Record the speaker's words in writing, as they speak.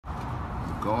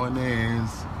Going in,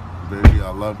 baby,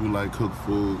 I love you like cooked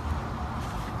food.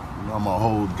 You know, I'm a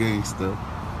whole gangster,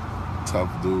 tough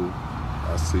dude.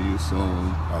 I'll see you soon.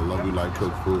 I love you like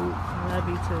cooked food. I love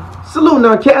you too. Salute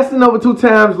now, Casanova 2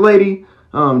 times, lady.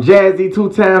 Jazzy 2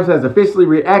 times has officially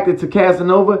reacted to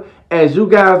Casanova. As you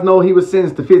guys know, he was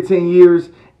sentenced to 15 years.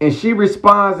 And she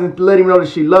responds and let him know that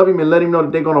she love him and let him know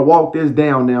that they're going to walk this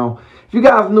down now. If you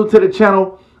guys are new to the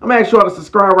channel, I'm going to ask you all to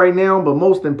subscribe right now. But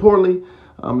most importantly,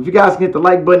 if you guys can hit the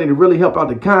like button, it'll really help out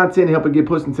the content and help it get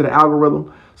pushed into the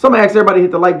algorithm. So I'm going to ask everybody to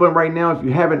hit the like button right now if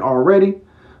you haven't already.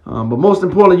 But most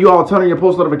importantly, you all turn on your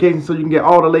post notifications so you can get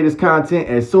all the latest content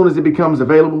as soon as it becomes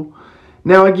available.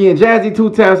 Now again, Jazzy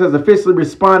 2 times has officially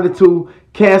responded to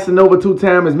Casanova 2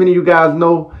 times. As many of you guys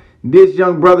know, this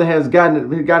young brother has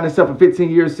gotten himself a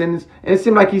 15-year sentence, and it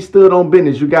seemed like he stood on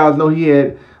business. You guys know he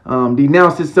had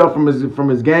denounced himself from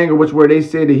his gang, or where they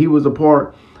said that he was a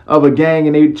part of a gang,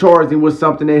 and they charged him with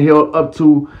something that held up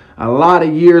to a lot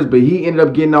of years, but he ended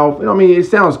up getting off. I mean, it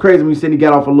sounds crazy when you said he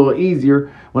got off a little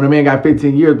easier when a man got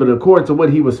 15 years, but according to what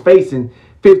he was facing,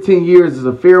 15 years is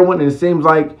a fair one, and it seems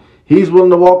like he's willing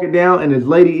to walk it down, and his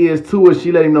lady is too, and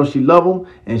she let him know she love him,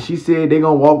 and she said they're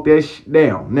going to walk that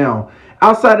down. Now,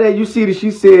 outside of that, you see that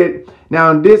she said,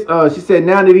 now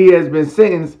that he has been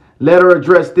sentenced, let her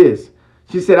address this.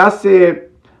 She said,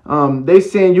 they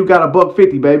saying you got a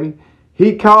 $150, baby.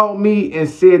 He called me and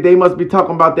said they must be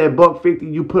talking about that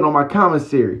 $150 you put on my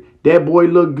commissary. That boy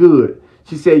looked good.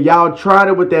 She said, y'all tried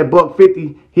it with that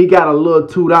 $150. He got a little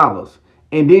 $2.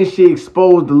 And then she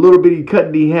exposed the little bitty cut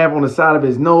that he have on the side of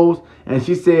his nose. And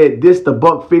she said, this the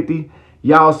 $150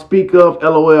 y'all speak of,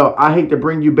 LOL. I hate to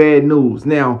bring you bad news.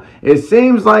 Now, it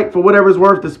seems like, for whatever it's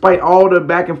worth, despite all the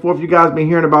back and forth you guys been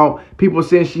hearing about people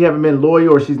saying she haven't been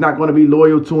loyal or she's not going to be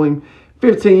loyal to him,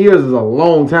 15 years is a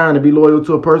long time to be loyal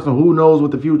to a person. Who knows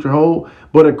what the future holds?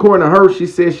 But according to her, she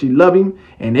says she love him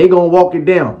and they going to walk it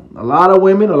down. A lot of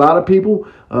women, a lot of people,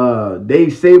 they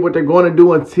say what they're going to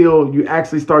do until you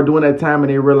actually start doing that time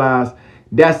and they realize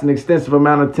that's an extensive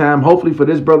amount of time. Hopefully for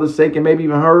this brother's sake and maybe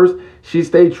even hers, she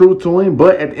stay true to him.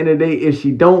 But at the end of the day, if she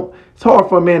don't, it's hard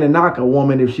for a man to knock a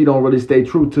woman if she don't really stay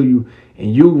true to you.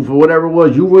 And you, for whatever it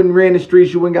was, you wouldn't ran the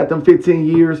streets, you wouldn't got them 15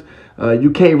 years.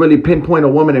 You can't really pinpoint a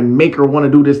woman and make her want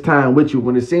to do this time with you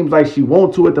when it seems like she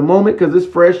wants to at the moment because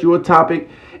it's fresh, you're a topic,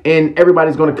 and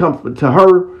everybody's going to come to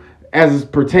her as it's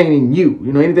pertaining you.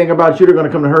 You know, anything about you, they're going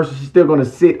to come to her, so she's still going to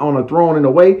sit on a throne in a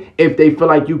way if they feel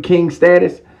like you king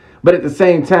status. But at the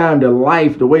same time, the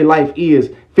way life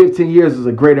is, 15 years is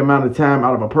a great amount of time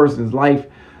out of a person's life.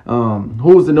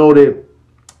 Who's to know that,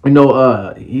 you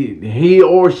know, he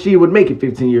or she would make it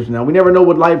 15 years from now. We never know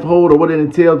what life holds or what it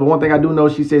entails. But one thing I do know,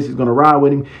 she says she's going to ride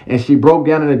with him. And she broke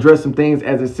down and addressed some things,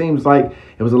 as it seems like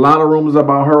there was a lot of rumors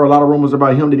about her, a lot of rumors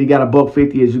about him that he got a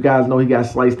 $150. As you guys know, he got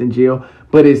sliced in jail.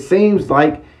 But it seems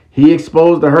like he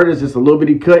exposed to her. There's just a little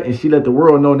bitty cut. And she let the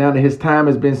world know now that his time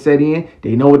has been set in.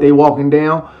 They know what they walking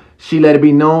down. She let it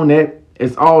be known that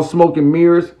it's all smoke and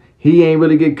mirrors. He ain't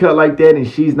really get cut like that, and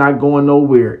she's not going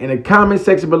nowhere. In the comment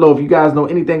section below, if you guys know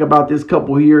anything about this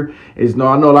couple here, I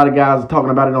know a lot of guys are talking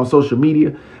about it on social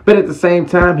media, but at the same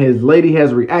time, his lady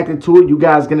has reacted to it. You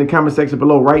guys get in the comment section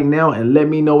below right now and let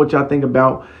me know what y'all think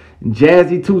about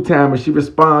Jazzy 2 times when she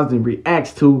responds and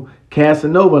reacts to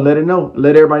Casanova.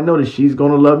 Let everybody know that she's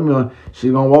going to love him or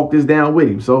she's going to walk this down with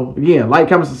him. So again, like,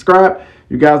 comment, subscribe.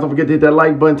 You guys don't forget to hit that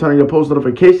like button, turn on your post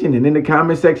notification, and in the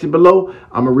comment section below,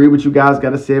 I'm going to read what you guys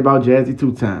got to say about Jazzy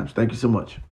 2 times. Thank you so much.